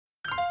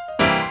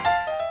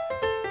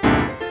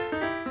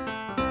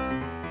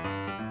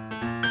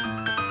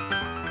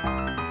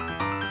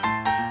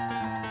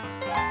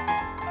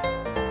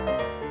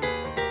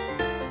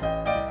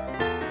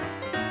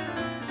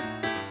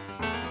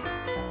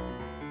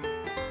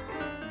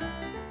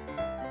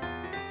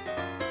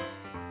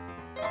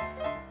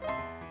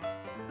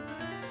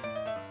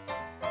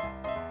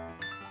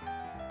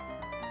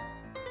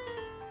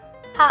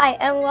Hi,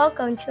 and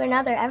welcome to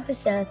another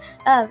episode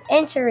of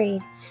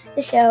Interread,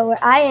 the show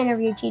where I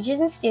interview teachers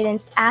and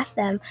students to ask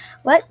them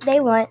what they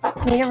want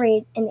me to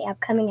read in the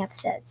upcoming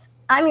episodes.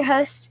 I'm your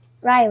host,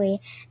 Riley,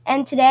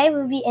 and today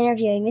we'll be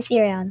interviewing Miss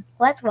Irion.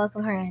 Let's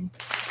welcome her in.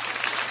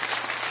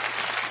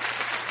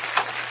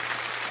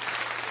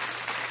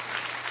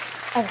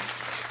 Okay,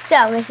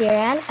 so Miss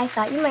Irion, I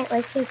thought you might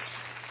like to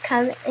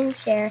come and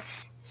share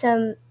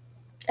some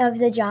of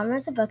the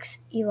genres of books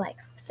you like.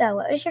 So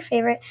what was your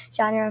favorite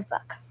genre of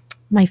book?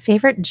 My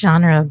favorite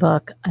genre of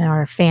book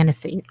are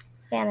fantasies,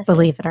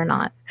 believe it or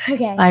not.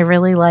 Okay. I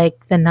really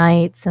like the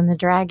knights and the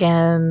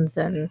dragons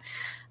and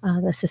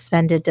the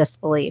suspended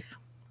disbelief.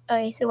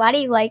 Okay, so why do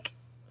you like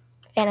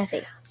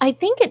fantasy? I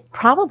think it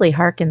probably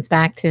harkens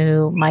back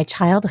to my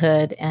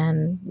childhood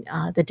and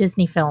the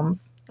Disney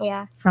films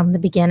from the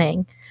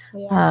beginning.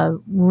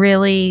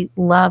 Really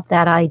loved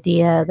that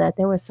idea that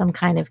there was some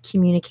kind of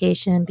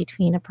communication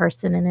between a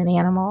person and an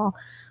animal,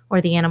 or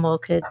the animal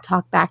could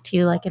talk back to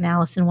you like in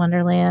Alice in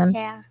Wonderland.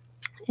 Yeah.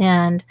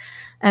 And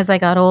as I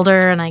got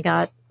older and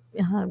I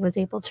was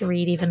able to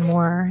read even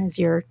more as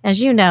you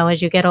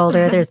get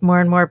older, there's more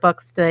and more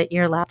books that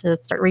you're allowed to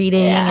start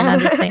reading and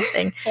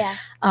understanding.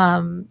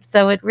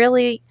 So it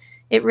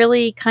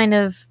really kind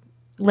of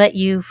let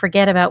you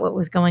forget about what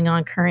was going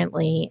on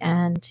currently,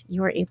 and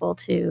you were able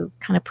to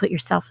kind of put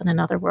yourself in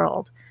another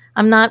world.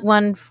 I'm not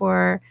one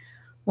for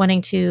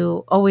wanting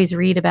to always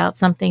read about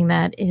something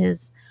that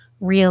is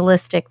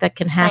realistic that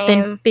can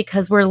happen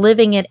because we're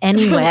living it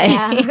anyway.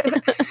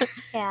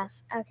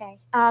 Yes. Okay.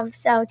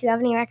 So do you have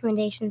any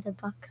recommendations of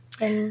books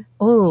in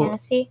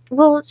fantasy?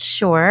 Well,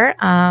 sure.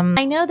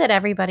 I know that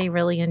everybody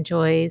really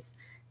enjoys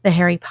the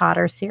Harry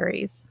Potter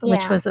series,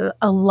 which was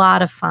a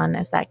lot of fun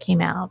as that came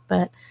out.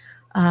 But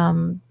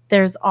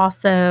there's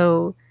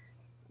also,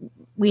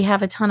 we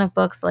have a ton of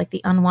books like the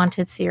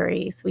Unwanted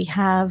series. We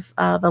have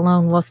the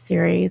Lone Wolf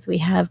series. We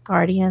have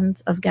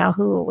Guardians of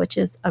Ga'Hoole, which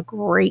is a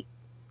great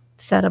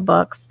set of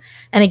books.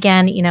 And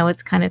again,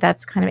 that's kind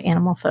of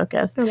animal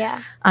focused.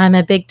 Yeah. I'm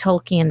a big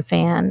Tolkien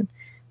fan.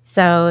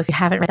 So if you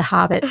haven't read The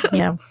Hobbit,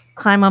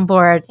 climb on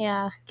board.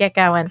 Yeah. Get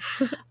going.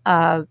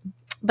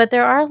 But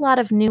there are a lot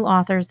of new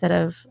authors that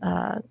have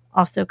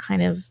also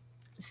kind of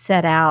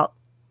set out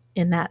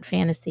in that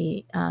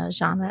fantasy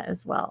genre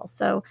as well.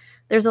 So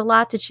there's a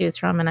lot to choose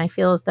from. And I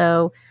feel as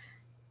though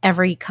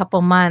every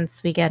couple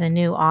months we get a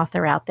new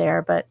author out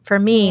there. But for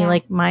me,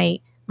 like my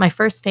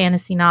first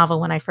fantasy novel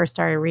when I first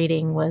started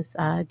reading was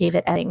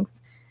David Eddings.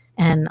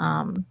 And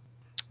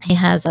he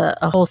has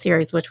a whole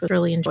series which was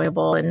really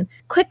enjoyable and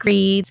quick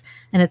reads.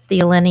 And it's the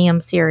Millennium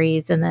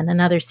series. And then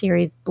another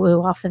series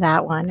blew off of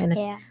that one. And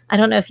I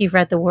don't know if you've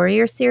read the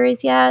Warrior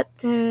series yet.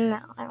 No,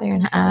 I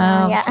don't think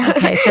so.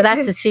 Okay, so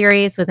that's a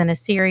series within a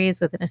series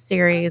within a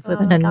series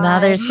within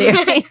another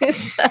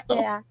series. So.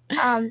 Yeah.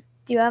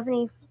 Do you have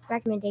any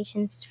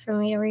recommendations for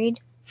me to read?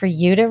 For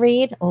you to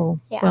read? Oh,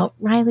 well,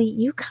 Riley,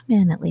 you come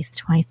in at least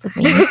twice a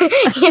week.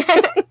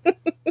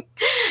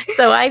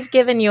 So I've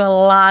given you a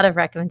lot of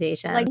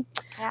recommendations.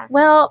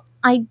 Well,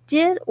 I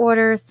did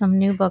order some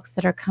new books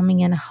that are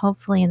coming in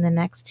hopefully in the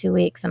next 2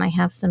 weeks, and I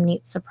have some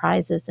neat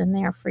surprises in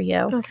there for you.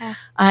 Okay.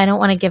 I don't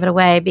want to give it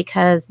away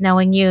because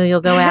knowing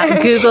you'll go out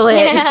and Google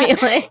it and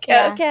be like,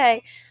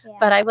 okay. Yeah.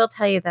 But I will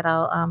tell you that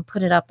I'll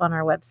put it up on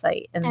our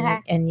website,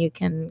 and you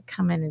can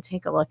come in and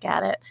take a look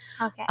at it.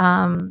 Okay.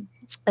 I'm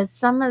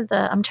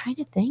trying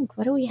to think,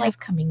 what do we have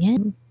coming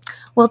in?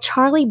 Well,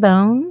 Charlie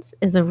Bones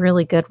is a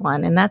really good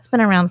one, and that's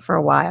been around for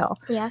a while.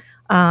 Yeah.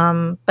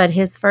 But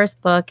his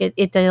first book,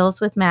 it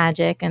deals with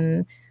magic,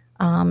 and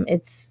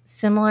it's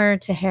similar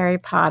to Harry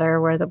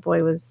Potter, where the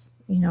boy was,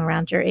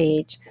 around your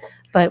age.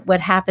 But what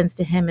happens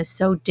to him is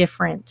so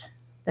different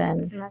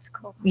than... That's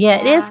cool. Yeah,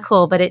 it is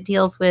cool, but it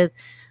deals with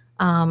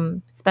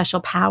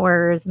special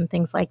powers and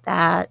things like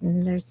that.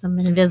 And there's some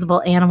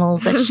invisible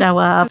animals that show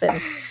up.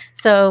 And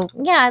so,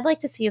 I'd like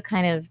to see you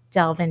kind of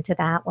delve into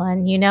that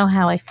one. You know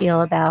how I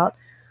feel about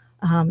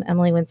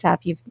Emily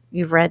Winsap.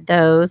 You've read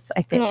those.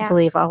 I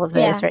believe all of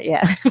those, right?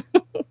 Yeah.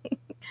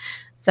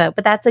 So,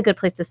 but that's a good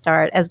place to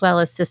start, as well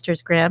as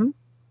Sisters Grimm.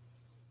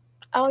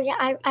 Oh,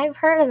 yeah. I've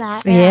heard of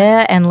that.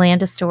 Yeah. And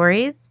Land of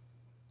Stories.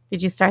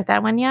 Did you start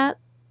that one yet?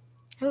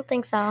 I don't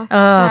think so. Oh,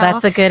 no.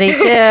 That's a goodie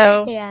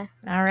too. Yeah.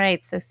 All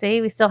right. So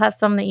see, we still have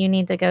some that you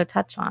need to go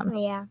touch on.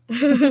 Yeah.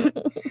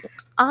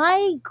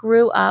 I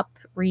grew up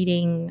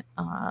reading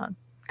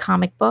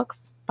comic books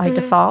by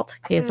default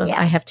because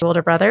I have 2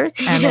 older brothers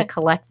and I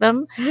collect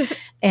them.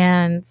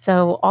 And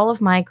so all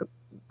of my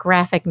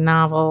graphic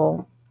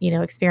novel,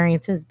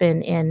 experience has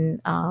been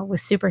in with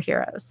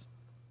superheroes.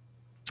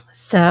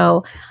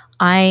 So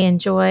I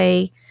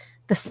enjoy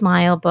the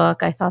Smile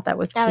book. I thought that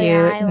was cute.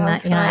 I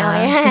love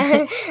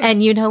Smile.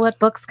 And you know what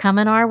book's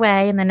coming our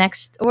way in the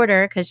next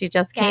order because you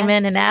just came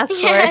in and asked for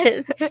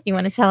it. You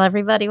want to tell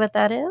everybody what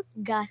that is?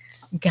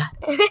 Guts. Yeah.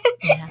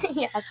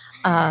 Yes.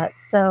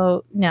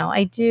 So no,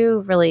 I do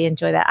really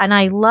enjoy that, and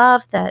I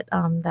love that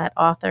that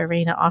author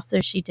Raina. Also,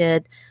 she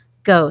did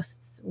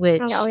Ghosts,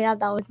 which Oh yeah,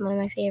 that was one of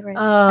my favorites.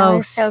 That oh,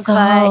 was so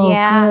good.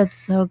 Yeah. good,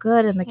 so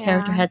good. And the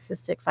character Yeah. had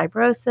cystic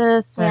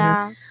fibrosis,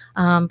 and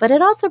Yeah. but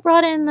it also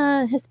brought in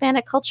the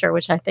Hispanic culture,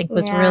 which I think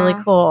was really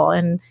Yeah. cool.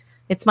 And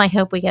it's my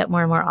hope we get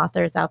more and more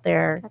authors out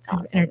there That's kind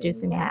of awesome.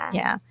 introducing that.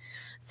 Yeah. Yeah.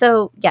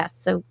 So yes,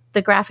 so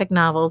the graphic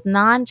novels,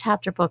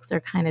 non-chapter books are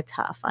kind of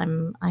tough. I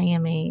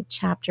am a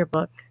chapter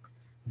book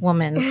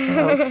woman,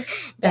 so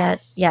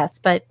that yes,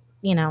 but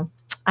you know,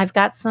 I've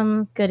got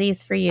some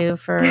goodies for you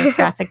for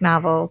graphic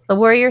novels. The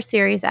Warrior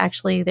series,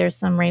 actually, there's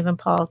some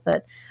Ravenpauls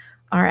that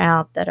are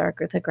out that are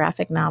the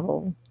graphic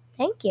novel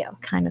Thank you.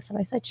 kind of stuff.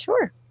 I said,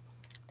 sure.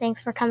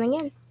 Thanks for coming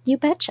in. You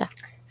betcha.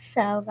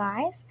 So,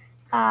 guys,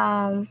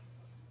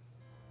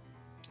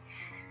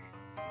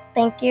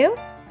 thank you,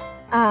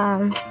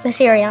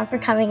 Basirian, for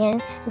coming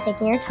in and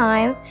taking your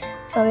time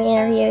to let me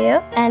interview you.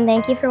 And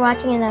thank you for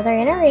watching another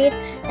Interread.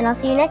 And I'll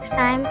see you next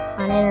time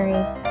on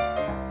Interread.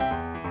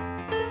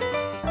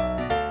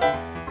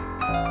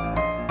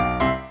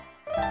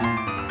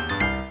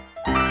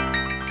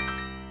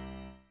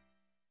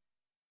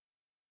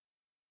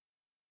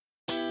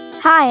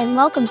 Hi, and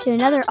welcome to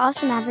another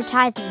awesome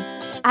advertisements.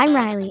 I'm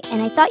Riley,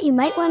 and I thought you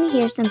might want to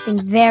hear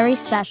something very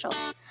special.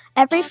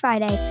 Every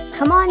Friday,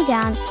 come on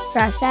down for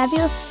our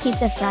fabulous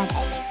Pizza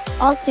Friday.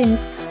 All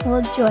students will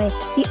enjoy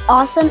the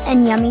awesome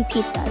and yummy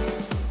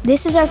pizzas.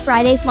 This is our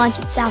Friday's lunch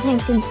at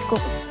Southampton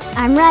Schools.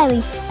 I'm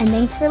Riley, and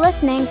thanks for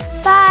listening.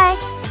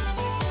 Bye!